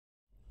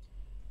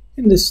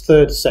In this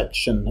third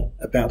section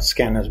about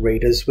scanner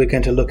readers, we're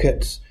going to look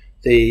at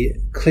the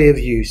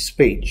Clearview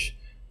Speech.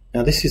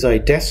 Now, this is a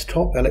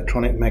desktop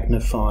electronic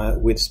magnifier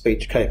with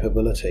speech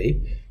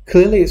capability.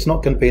 Clearly, it's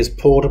not going to be as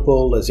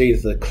portable as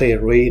either the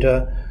Clear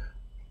Reader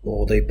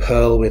or the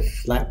Pearl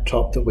with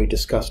laptop that we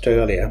discussed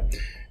earlier.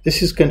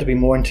 This is going to be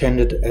more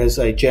intended as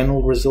a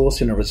general resource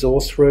in a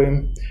resource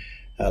room,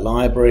 a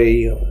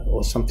library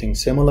or something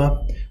similar,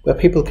 where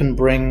people can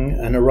bring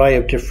an array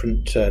of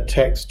different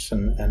texts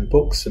and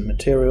books and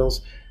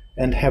materials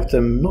and have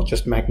them not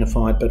just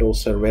magnified but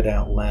also read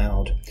out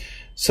loud.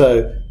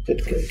 So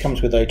it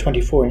comes with a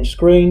 24-inch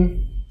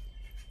screen,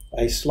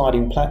 a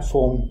sliding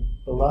platform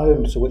below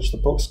into which the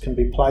books can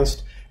be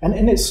placed, and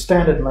in its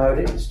standard mode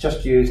it's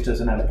just used as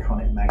an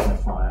electronic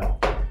magnifier.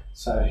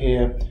 So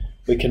here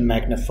we can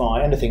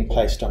magnify anything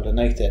placed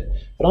underneath it.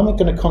 But I'm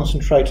going to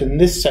concentrate in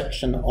this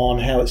section on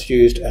how it's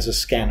used as a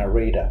scanner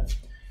reader.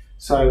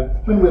 So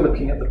when we're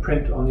looking at the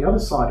print on the other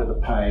side of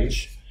the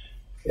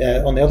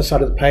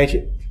page,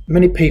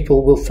 many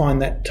people will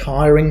find that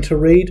tiring to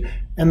read,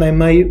 and they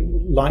may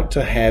like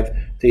to have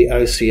the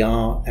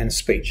OCR and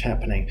speech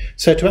happening.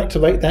 So to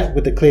activate that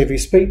with the Clearview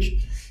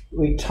Speech,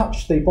 we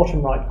touch the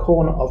bottom right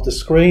corner of the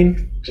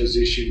screen.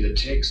 Position the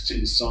text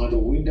inside a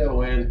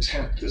window and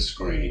tap the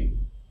screen.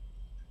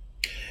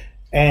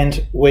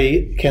 And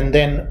we can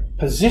then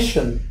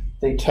position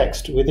the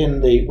text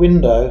within the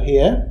window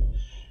here,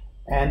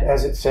 and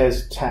as it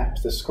says, tap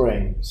the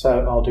screen. So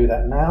I'll do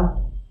that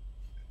now.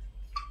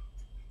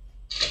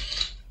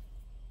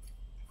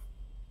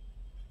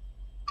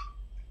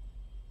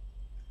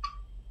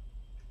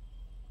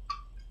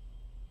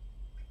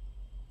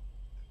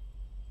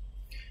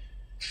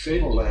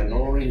 Fennel and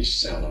orange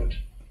salad.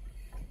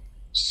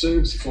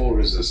 Serves 4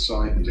 as a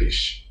side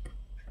dish.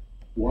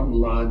 1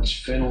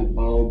 large fennel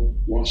bulb,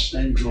 washed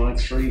and dried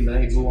 3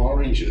 navel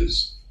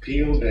oranges,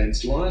 peeled and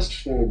sliced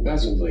 4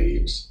 basil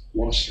leaves,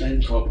 washed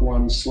and cut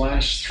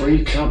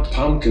 1/3 cup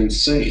pumpkin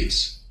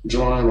seeds,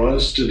 dry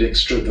roasted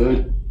extra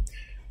virgin.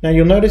 Now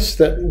you'll notice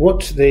that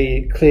what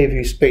the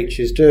Clearview Speech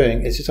is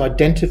doing is it's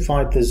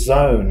identified the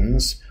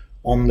zones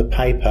on the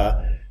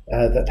paper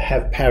that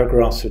have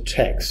paragraphs of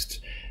text.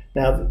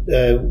 Now,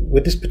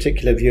 with this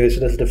particular view, it's a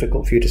little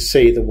difficult for you to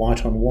see the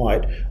white on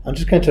white. I'm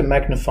just going to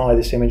magnify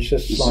this image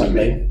just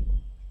slightly.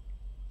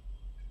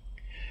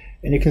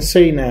 And you can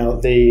see now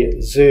the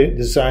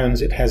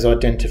zones it has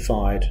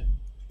identified.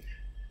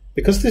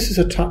 Because this is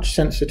a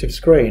touch-sensitive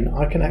screen,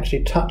 I can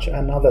actually touch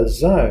another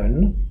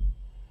zone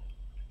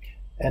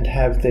and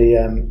have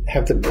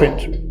the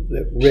print read from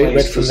that point.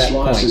 Place the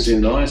slices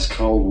in ice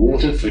cold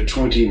water for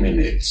 20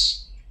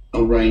 minutes.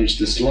 Arrange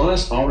the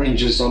sliced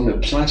oranges on the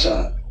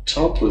platter.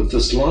 Top with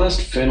the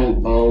sliced fennel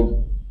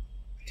bulb.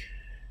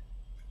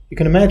 You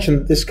can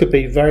imagine this could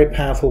be a very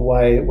powerful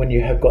way when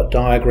you have got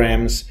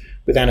diagrams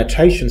with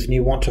annotations and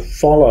you want to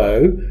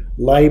follow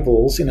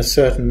labels in a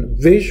certain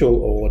visual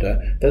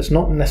order that's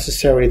not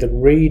necessarily the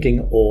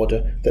reading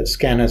order that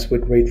scanners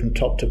would read from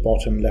top to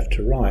bottom, left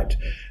to right.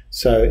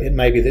 So it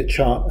may be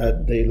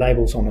the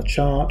labels on a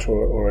chart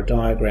or a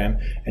diagram,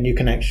 and you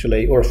can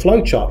actually, or a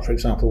flow chart, for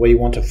example, where you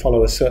want to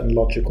follow a certain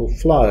logical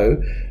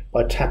flow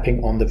by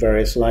tapping on the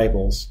various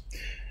labels.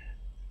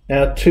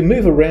 Now, to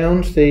move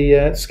around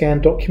the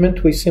scanned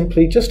document, we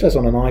simply, just as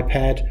on an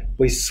iPad,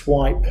 we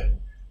swipe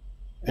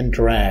and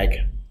drag.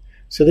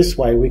 So this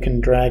way we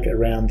can drag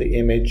around the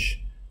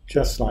image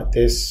just like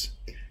this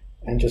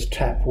and just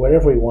tap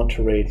wherever we want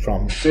to read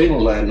from.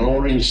 Fennel and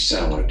orange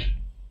salad.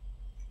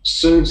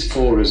 Serves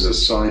 4 as a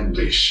side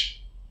dish.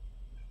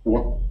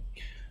 What?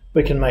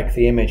 We can make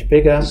the image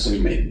bigger.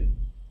 Zoom in.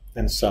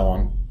 And so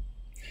on.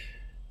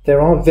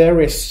 There are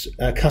various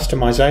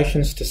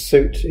customizations to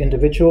suit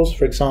individuals.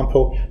 For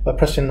example, by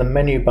pressing the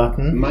menu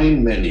button,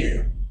 main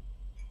menu,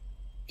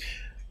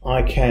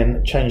 I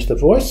can change the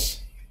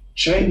voice.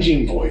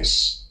 Changing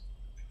voice.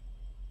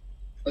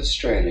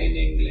 Australian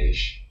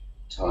English,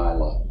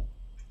 Tyler.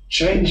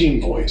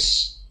 Changing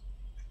voice.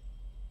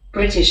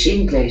 British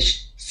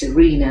English,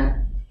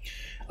 Serena.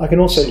 I can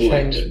also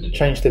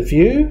change the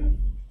view.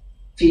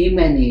 View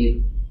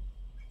menu.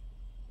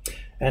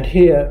 And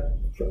here,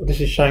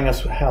 this is showing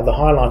us how the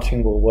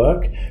highlighting will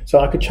work. So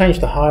I could change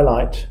the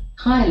highlight.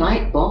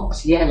 Highlight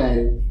box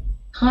yellow.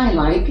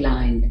 Highlight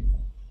line.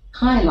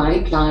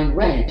 Highlight line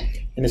red.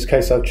 In this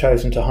case, I've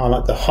chosen to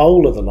highlight the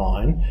whole of the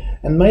line.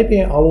 And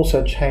maybe I'll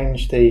also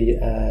change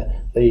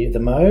the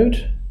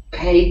mode.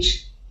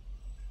 Page.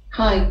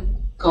 High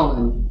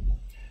column.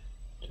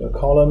 To a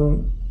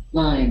column.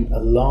 Line. A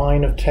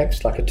line of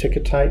text like a ticker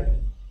tape.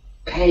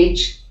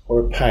 Page.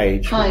 Or a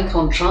page. High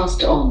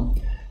contrast on.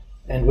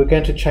 And we're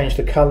going to change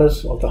the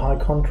colours of the high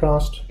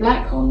contrast.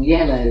 Black on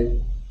yellow.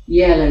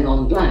 Yellow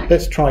on black.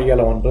 Let's try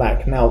yellow on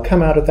black. Now I'll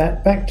come out of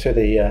that back to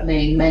the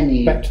main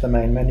menu. Back to the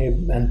main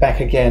menu and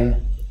back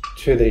again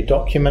to the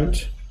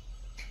document.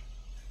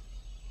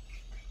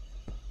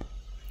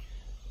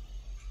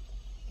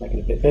 Make it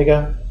a bit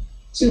bigger.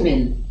 Zoom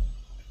in.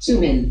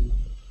 Zoom in.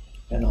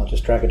 And I'll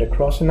just drag it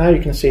across. And now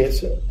you can see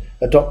it's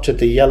adopted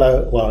the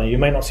yellow. Well, you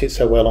may not see it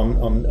so well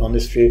on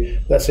this view.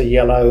 That's a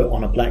yellow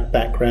on a black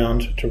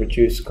background to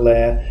reduce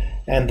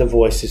glare, and the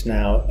voice is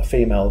now a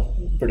female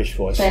British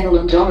voice. Fennel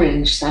and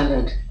orange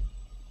salad.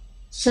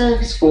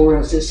 Serves 4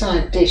 as a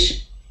side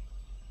dish.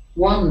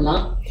 1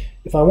 lunch.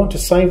 If I want to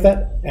save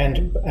that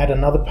and add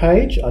another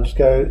page, I just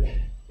go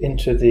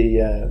into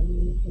the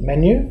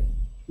menu.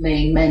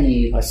 Main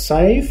menu. I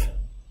save.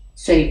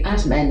 Save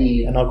as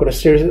menu. And I've got a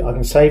series. I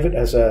can save it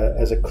as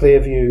a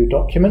Clearview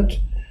document,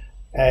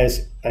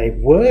 as a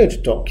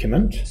Word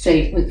document.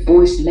 Save with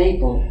voice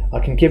label. I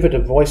can give it a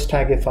voice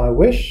tag if I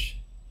wish.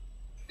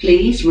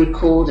 Please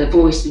record a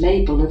voice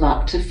label of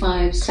up to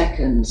 5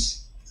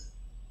 seconds.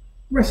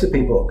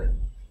 Recipe book.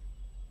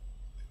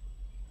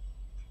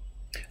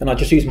 And I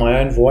just use my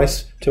own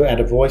voice to add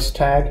a voice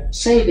tag.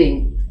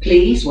 Saving.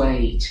 Please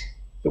wait.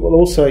 It will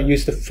also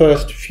use the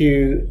first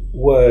few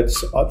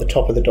words at the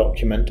top of the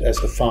document as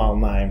the file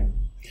name.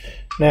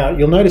 Now,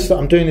 you'll notice that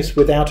I'm doing this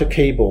without a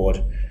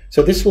keyboard.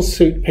 So this will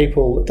suit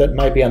people that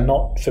maybe are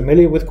not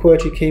familiar with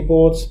QWERTY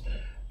keyboards,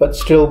 but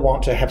still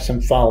want to have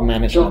some file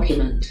management.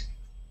 Document.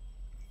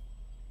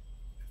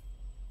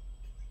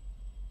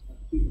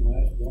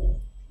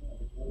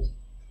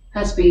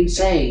 Has been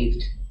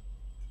saved.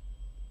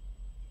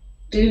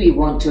 Do you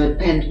want to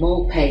append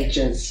more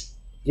pages?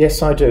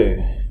 Yes, I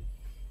do.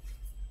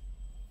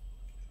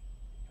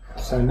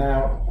 So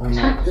now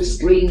tap the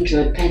screen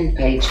to append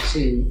page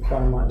 2.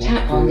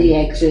 Tap on the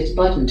exit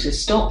button to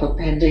stop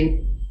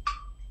appending.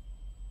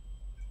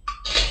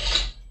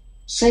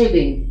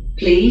 Saving.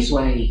 Please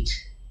wait.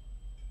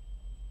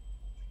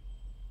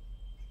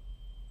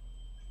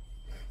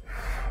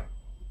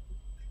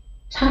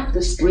 Tap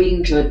the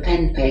screen to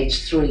append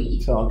page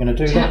 3. So I'm going to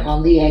do Tap that.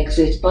 on the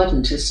exit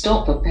button to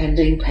stop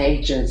appending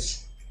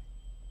pages.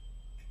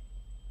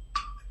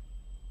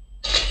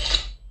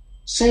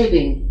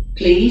 Saving.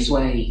 Please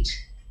wait.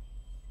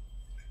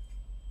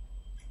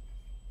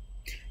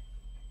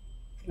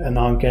 And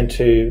I'm going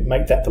to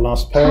make that the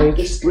last Tap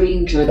the page.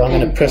 screen to So I'm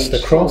going append to press the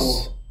page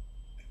cross. 4.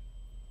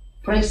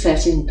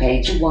 Processing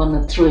page 1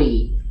 of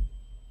 3.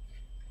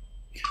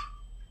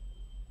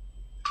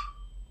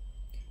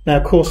 Now,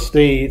 of course,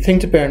 the thing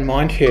to bear in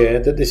mind here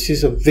that this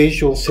is a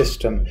visual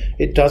system.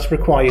 It does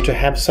require you to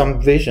have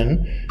some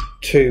vision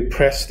to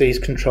press these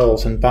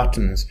controls and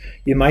buttons.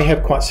 You may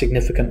have quite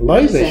significant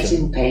low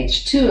Processing vision,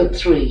 page 2 of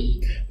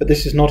 3. but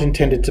this is not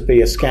intended to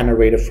be a scanner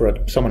reader for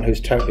someone who's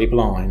totally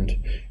blind.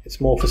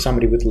 It's more for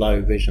somebody with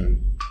low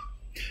vision.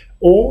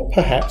 Or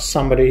perhaps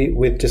somebody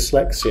with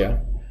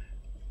dyslexia,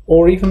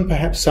 or even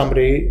perhaps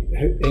somebody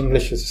who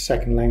English is a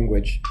second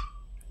language.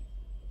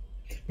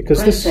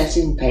 Because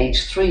Processing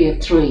page 3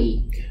 of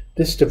 3.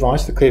 this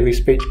device, the Clearview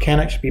Speech, can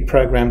actually be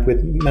programmed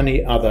with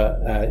many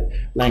other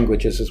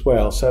languages as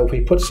well. So if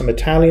we put some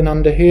Italian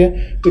under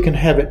here, we can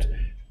have it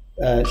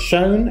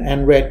shown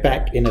and read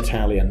back in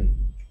Italian.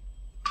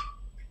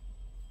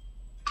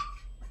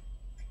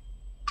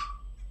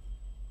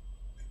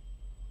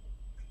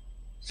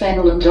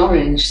 Fennel and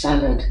orange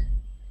salad.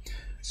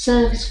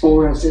 Serves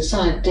 4 as a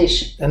side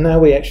dish. And now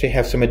we actually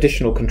have some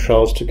additional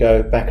controls to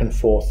go back and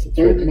forth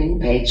through, Opening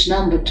page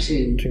number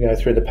 2. to go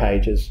through the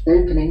pages.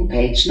 Opening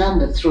page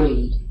number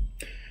 3.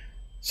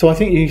 So I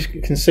think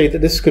you can see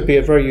that this could be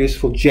a very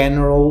useful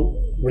general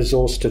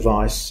resource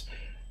device.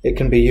 It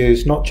can be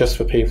used not just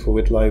for people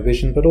with low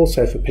vision, but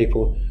also for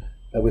people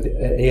with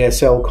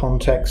ESL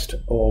context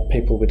or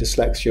people with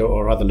dyslexia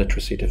or other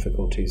literacy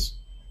difficulties.